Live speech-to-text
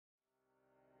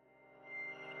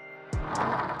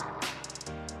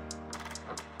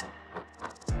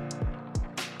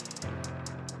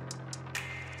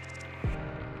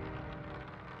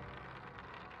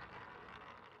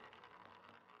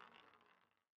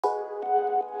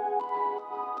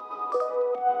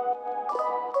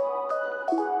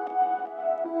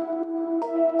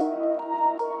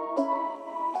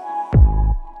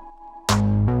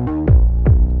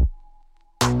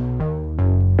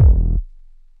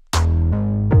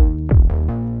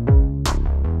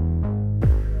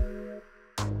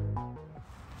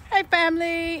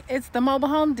family, it's the Mobile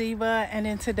Home Diva, and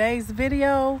in today's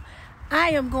video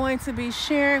I am going to be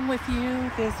sharing with you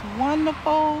this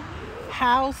wonderful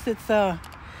house. It's a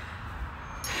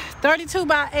 32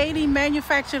 by 80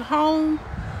 manufactured home.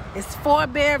 It's 4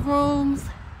 bedrooms,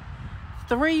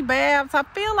 3 baths. I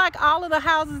feel like all of the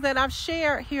houses that I've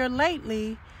shared here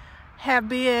lately have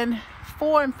been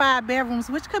 4 and 5 bedrooms,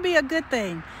 which could be a good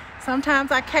thing.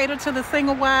 Sometimes I cater to the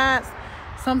single wides.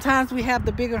 Sometimes we have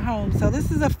the bigger homes. So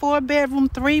this is a 4 bedroom,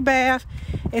 3 bath.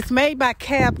 It's made by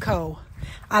KABCO.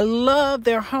 I love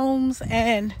their homes,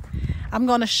 and I'm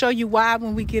going to show you why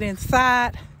when we get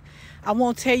inside. I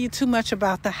won't tell you too much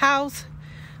about the house.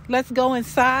 Let's go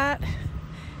inside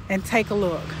and take a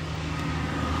look.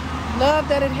 Love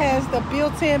that it has the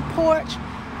built-in porch.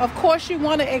 Of course, you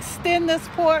want to extend this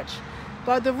porch,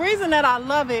 but the reason that I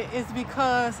love it is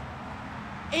because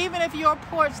even if your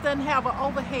porch doesn't have an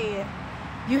overhead,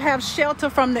 you have shelter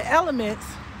from the elements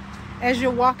as you're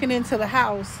walking into the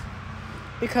house,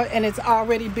 and it's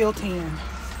already built in.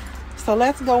 So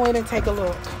let's go in and take a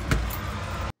look.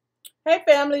 Hey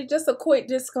family, just a quick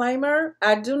disclaimer.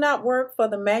 I do not work for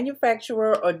the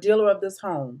manufacturer or dealer of this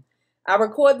home. I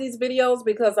record these videos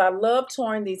because I love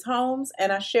touring these homes,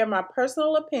 and I share my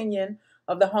personal opinion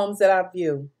of the homes that I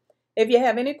view. If you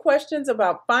have any questions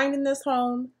about finding this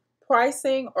home,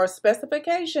 pricing, or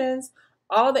specifications,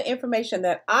 all the information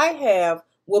that I have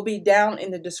will be down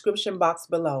in the description box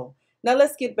below. Now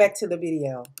let's get back to the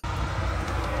video.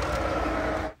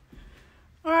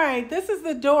 All right, this is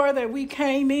the door that we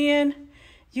came in.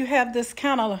 You have this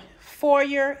kind of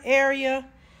foyer area.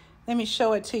 Let me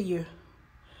show it to you.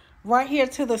 Right here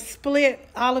to the split,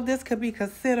 all of this could be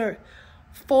considered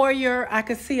foyer. I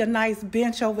could see a nice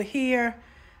bench over here,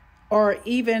 or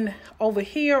even over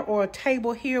here, or a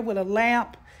table here with a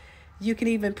lamp. You can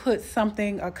even put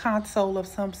something, a console of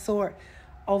some sort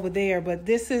over there. But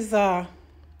this is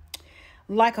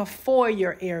like a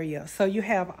foyer area. So you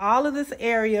have all of this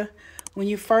area. When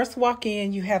you first walk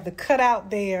in, you have the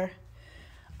cutout there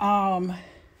to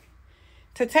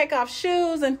take off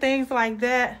shoes and things like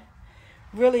that.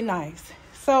 Really nice.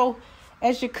 So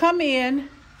as you come in,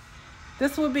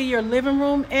 this will be your living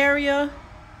room area.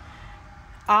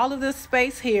 All of this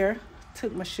space here.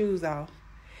 Took my shoes off.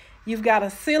 You've got a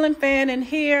ceiling fan in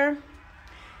here.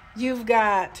 You've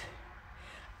got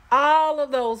all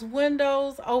of those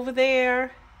windows over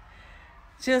there.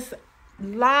 Just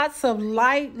lots of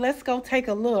light. Let's go take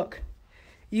a look.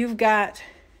 You've got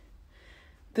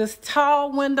this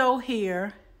tall window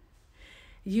here.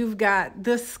 You've got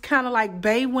this kind of like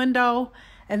bay window.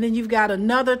 And then you've got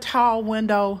another tall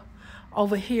window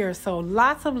over here. So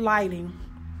lots of lighting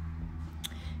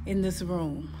in this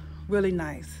room. Really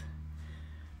nice.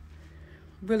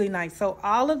 Really nice. So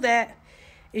all of that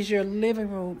is your living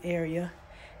room area.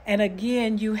 And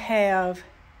again, you have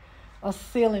a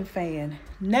ceiling fan.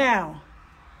 Now,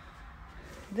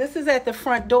 this is at the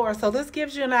front door. So this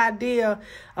gives you an idea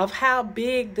of how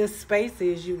big this space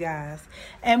is, you guys.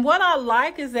 And what I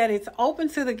like is that it's open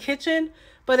to the kitchen,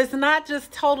 but it's not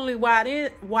just totally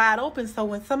wide open. So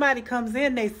when somebody comes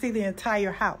in, they see the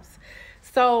entire house.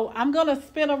 So I'm going to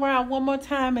spin around one more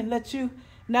time and let you,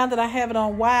 now that I have it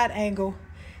on wide angle,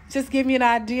 just give you an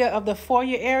idea of the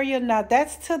foyer area. Now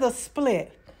that's to the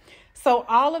split. So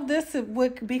all of this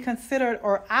would be considered,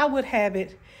 or I would have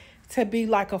it to be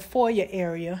like a foyer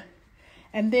area.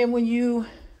 And then when you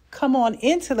come on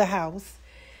into the house,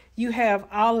 you have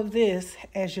all of this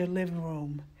as your living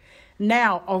room.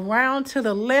 Now around to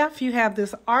the left, you have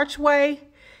this archway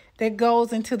that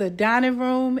goes into the dining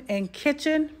room and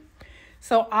kitchen.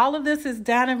 So all of this is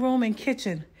dining room and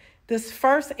kitchen. This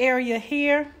first area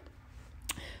here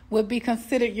would be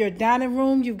considered your dining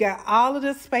room. You've got all of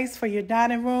this space for your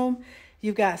dining room.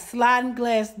 You've got sliding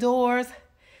glass doors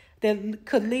that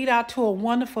could lead out to a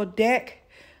wonderful deck.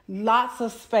 Lots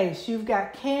of space. You've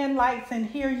got can lights in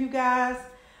here, you guys.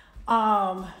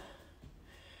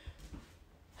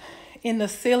 In the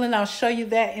ceiling, I'll show you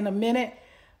that in a minute.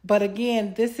 But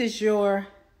again, this is your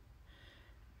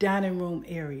dining room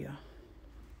area.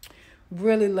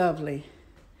 Really lovely.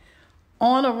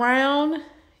 On around,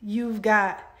 you've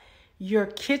got your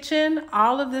kitchen.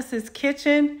 All of this is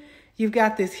kitchen. You've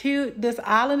got this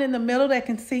island in the middle that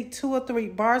can seat 2 or 3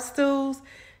 bar stools.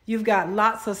 You've got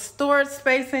lots of storage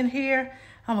space in here.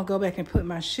 I'm gonna go back and put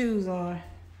my shoes on.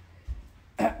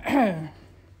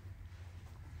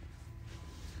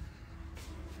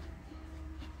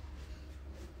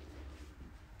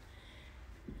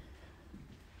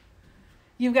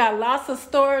 You've got lots of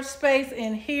storage space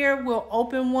in here. We'll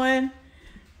open one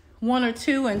or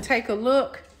two and take a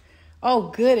look. Oh,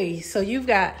 goody. So you've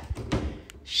got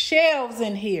Shelves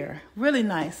in here, really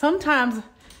nice. Sometimes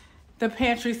the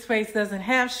pantry space doesn't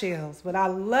have shelves, but I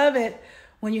love it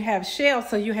when you have shelves,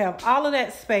 so you have all of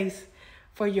that space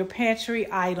for your pantry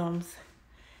items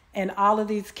and all of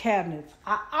these cabinets.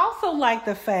 I also like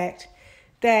the fact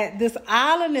that this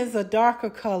island is a darker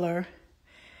color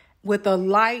with a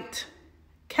light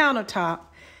countertop,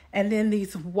 and then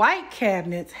these white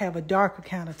cabinets have a darker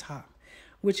countertop,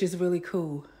 which is really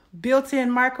cool. Built-in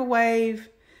microwave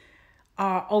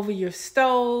over your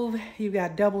stove. You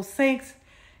got double sinks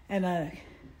and a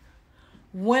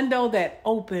window that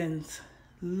opens.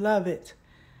 Love it.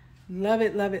 Love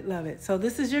it, love it, love it. So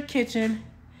this is your kitchen,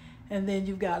 and then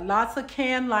you've got lots of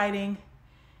can lighting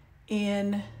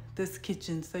in this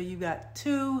kitchen. So you got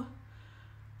 2,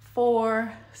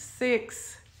 4,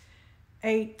 6,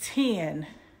 8,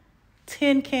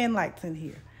 10 can lights in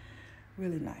here.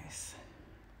 Really nice.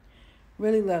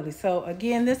 Really lovely. So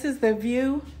again, this is the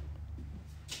view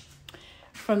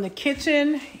from the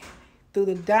kitchen through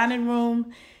the dining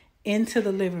room into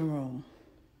the living room.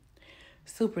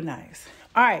 Super nice.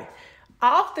 All right,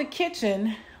 off the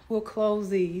kitchen, we'll close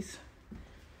these.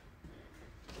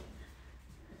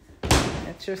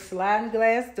 That's your sliding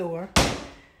glass door.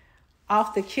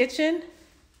 Off the kitchen,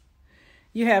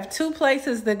 you have 2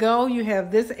 places to go. You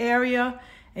have this area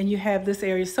and you have this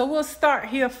area. So we'll start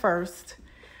here first.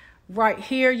 Right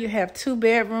here, you have 2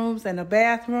 bedrooms and a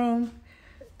bathroom.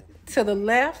 To the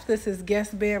left, this is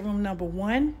guest bedroom number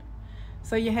 1.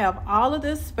 So you have all of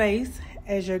this space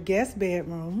as your guest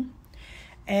bedroom.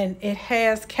 And it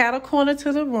has cattle corner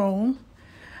to the room.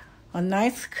 A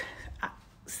nice,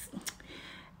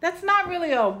 that's not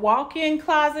really a walk-in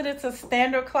closet. It's a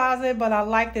standard closet, but I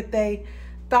like that they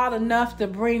thought enough to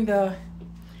bring the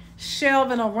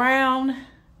shelving around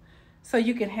so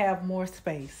you can have more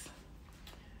space.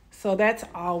 So that's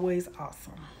always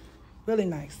awesome. Really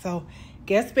nice. So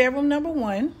guest bedroom number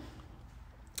 1.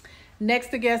 Next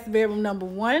to guest bedroom number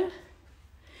 1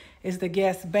 is the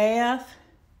guest bath.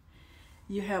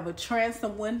 You have a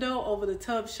transom window over the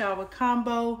tub shower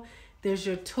combo. There's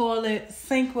your toilet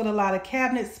sink with a lot of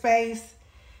cabinet space.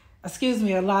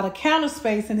 A lot of counter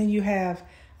space. And then you have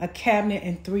a cabinet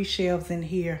and 3 shelves in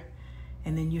here.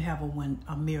 And then you have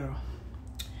a mirror.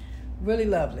 Really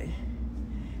lovely.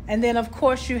 And then, of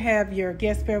course, you have your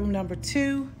guest bedroom number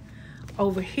 2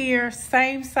 over here.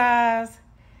 Same size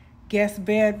guest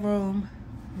bedroom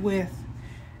with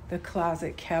the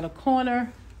closet cattle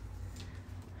corner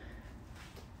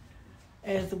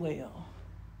as well.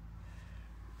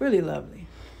 Really lovely.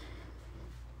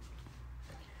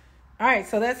 All right,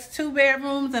 so that's 2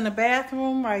 bedrooms and a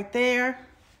bathroom right there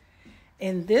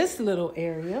in this little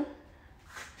area.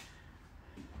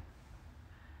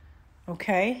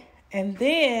 Okay, and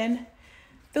then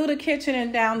through the kitchen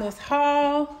and down this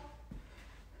hall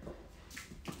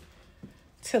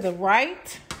to the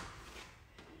right,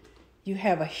 you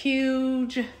have a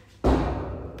huge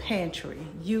pantry.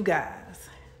 You guys,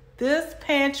 this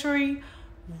pantry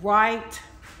right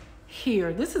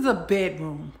here, this is a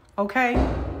bedroom, okay?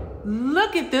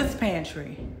 Look at this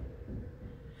pantry.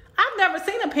 I've never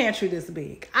seen a pantry this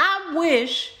big. I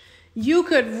wish you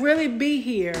could really be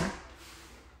here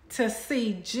to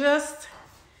see just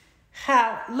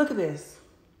how, look at this.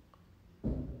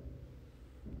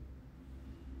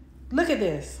 Look at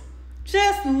this.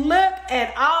 Just look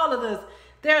at all of this.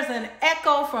 There's an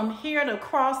echo from here to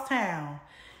across town.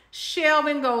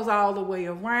 Shelving goes all the way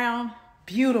around.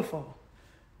 Beautiful.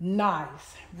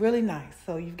 Nice. Really nice.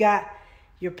 So you've got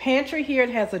your pantry here. It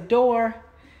has a door.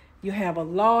 You have a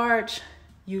large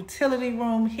utility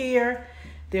room here.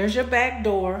 There's your back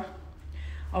door.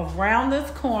 Around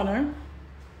this corner,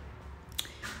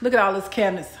 look at all these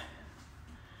cabinets.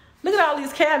 Look at all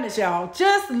these cabinets, y'all.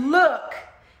 Just look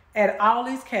at all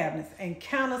these cabinets and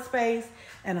counter space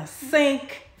and a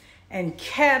sink and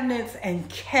cabinets and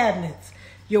cabinets.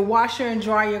 Your washer and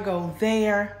dryer go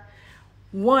there.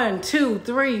 1, 2,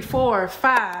 3, 4,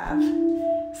 5,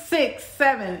 6,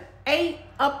 7, 8,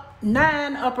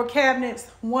 9 upper cabinets.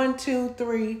 1, 2,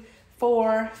 3,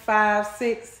 4, 5,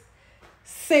 6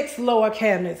 lower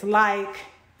cabinets. Like,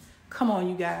 come on,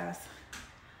 you guys.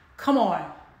 Come on.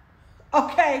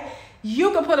 Okay,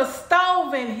 you can put a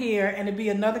stove in here and it'd be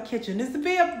another kitchen. This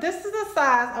is the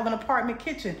size of an apartment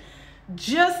kitchen.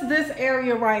 Just this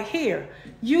area right here.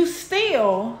 You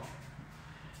still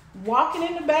walking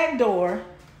in the back door.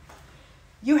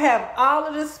 You have all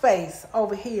of this space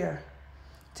over here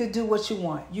to do what you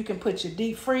want. You can put your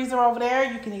deep freezer over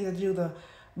there. You can either do the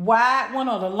wide one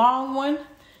or the long one.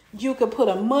 You could put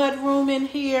a mud room in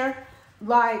here.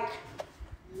 Like,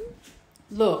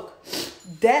 look,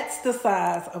 that's the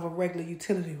size of a regular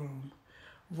utility room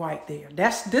right there.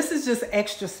 This is just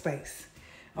extra space,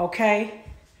 okay?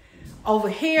 Over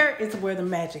here is where the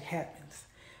magic happens.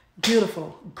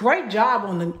 Beautiful. Great job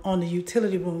on the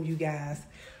utility room, you guys.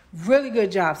 Really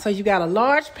good job. So you got a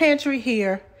large pantry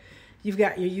here. You've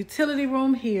got your utility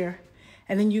room here.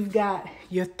 And then you've got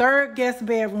your third guest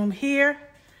bedroom here.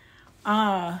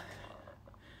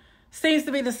 Seems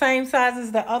to be the same size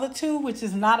as the other two, which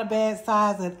is not a bad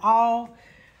size at all.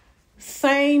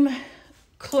 Same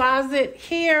closet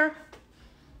here.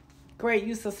 Great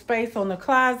use of space on the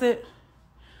closet.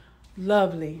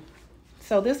 Lovely.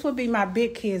 So this would be my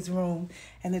big kids' room,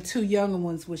 and the two younger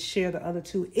ones would share the other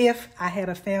two if I had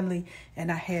a family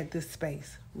and I had this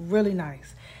space. Really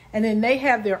nice. And then they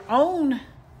have their own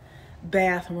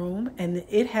bathroom, and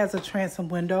it has a transom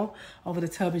window over the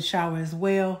tub and shower as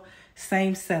well.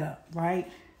 Same setup, right?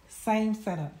 Same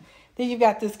setup. Then you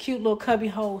got this cute little cubby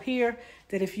hole here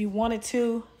that if you wanted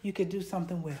to, you could do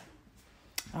something with.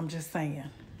 I'm just saying.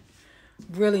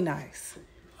 Really nice.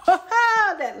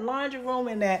 That laundry room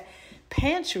and that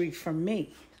pantry for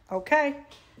me, okay?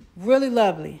 Really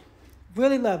lovely.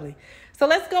 Really lovely. So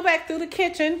let's go back through the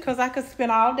kitchen because I could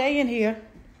spend all day in here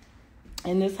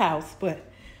in this house, but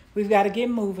we've got to get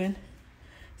moving.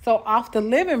 So off the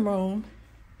living room,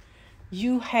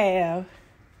 you have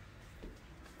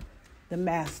the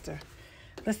master.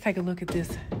 Let's take a look at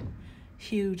this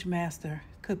huge master.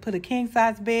 Could put a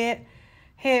king-size bed,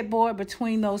 headboard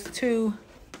between those two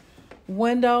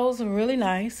windows. Really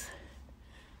nice.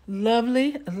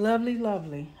 Lovely, lovely,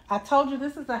 lovely. I told you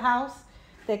this is a house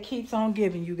that keeps on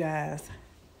giving, you guys.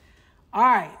 All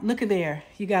right, look at there.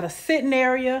 You got a sitting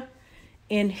area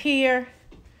in here.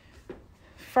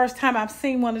 First time I've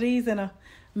seen one of these in a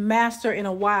master in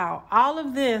a while. All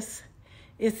of this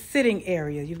is sitting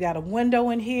area. You've got a window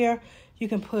in here. You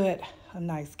can put a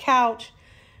nice couch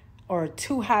or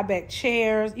two high back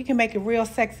chairs. You can make it real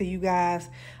sexy, you guys.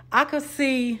 I could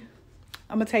see,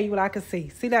 I'm gonna tell you what I could see.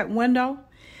 See that window?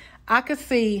 I could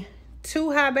see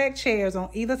two high back chairs on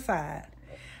either side.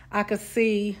 I could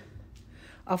see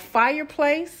a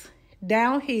fireplace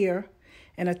down here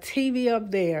and a TV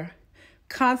up there.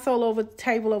 Console over the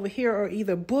table over here, or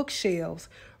either bookshelves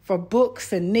for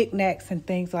books and knickknacks and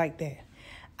things like that.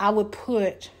 I would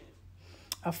put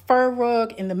a fur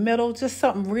rug in the middle, just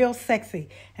something real sexy,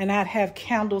 and I'd have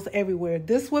candles everywhere.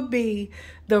 This would be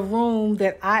the room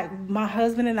that my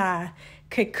husband and I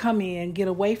could come in, get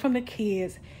away from the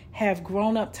kids, have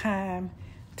grown-up time,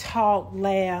 talk,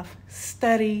 laugh,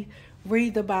 study,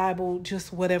 read the Bible,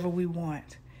 just whatever we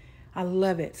want. I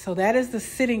love it. So that is the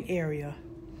sitting area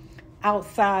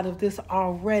outside of this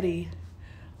already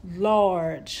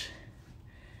large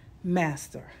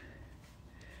master.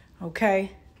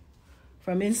 Okay?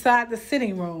 From inside the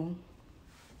sitting room,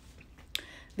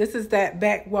 this is that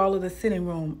back wall of the sitting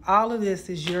room. All of this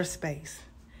is your space.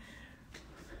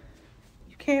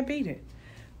 You can't beat it.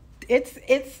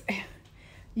 It's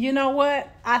you know what?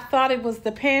 I thought it was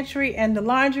the pantry and the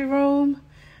laundry room,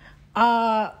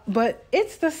 but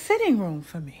it's the sitting room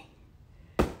for me.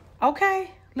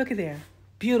 Okay? Look at there.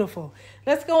 Beautiful.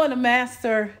 Let's go in the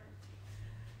master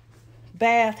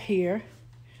bath here.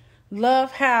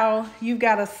 Love how you've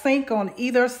got a sink on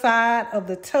either side of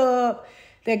the tub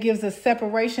that gives a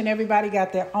separation. Everybody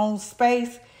got their own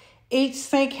space. Each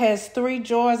sink has 3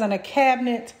 drawers and a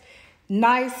cabinet.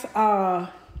 Nice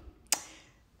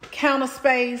counter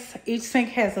space. Each sink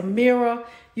has a mirror.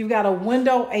 You've got a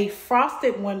window, a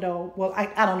frosted window. Well,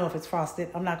 I don't know if it's frosted.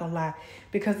 I'm not going to lie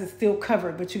because it's still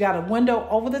covered. But you got a window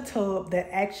over the tub that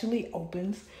actually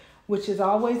opens, which is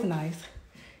always nice.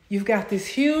 You've got this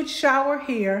huge shower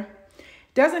here.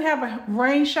 Doesn't have a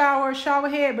rain shower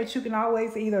head, but you can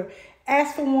always either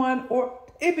ask for one or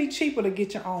it'd be cheaper to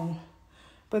get your own.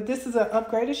 But this is an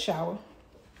upgraded shower.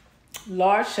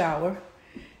 Large shower.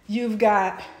 You've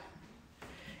got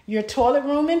your toilet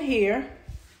room in here.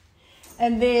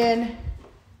 And then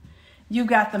you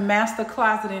got the master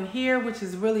closet in here, which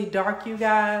is really dark, you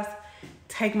guys.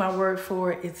 Take my word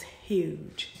for it, it's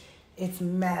huge. It's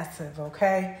massive,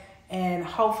 okay? And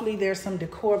hopefully there's some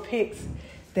decor pics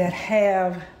that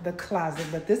have the closet.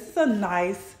 But this is a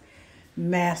nice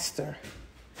master.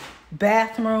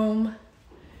 Bathroom,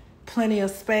 plenty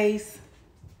of space.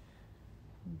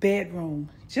 Bedroom,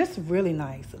 just really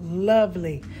nice.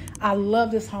 Lovely. I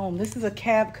love this home. This is a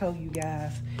KABCO, you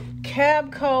guys.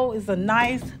 KABCO is a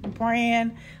nice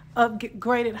brand,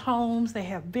 upgraded homes. They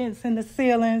have vents in the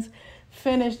ceilings,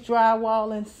 finished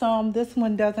drywall in some. This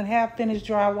one doesn't have finished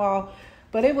drywall,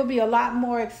 but it would be a lot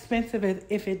more expensive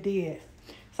if it did.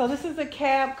 So this is a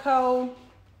KABCO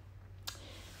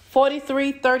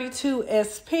 4332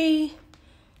 SP.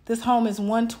 This home is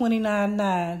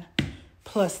 $129,900.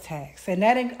 plus tax. And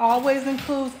that always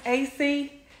includes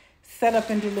AC, setup,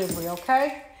 and delivery,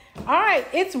 okay? All right,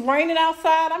 it's raining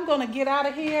outside. I'm going to get out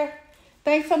of here.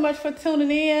 Thanks so much for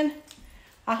tuning in.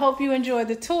 I hope you enjoyed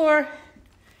the tour.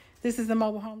 This is the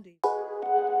Mobile Home Diva.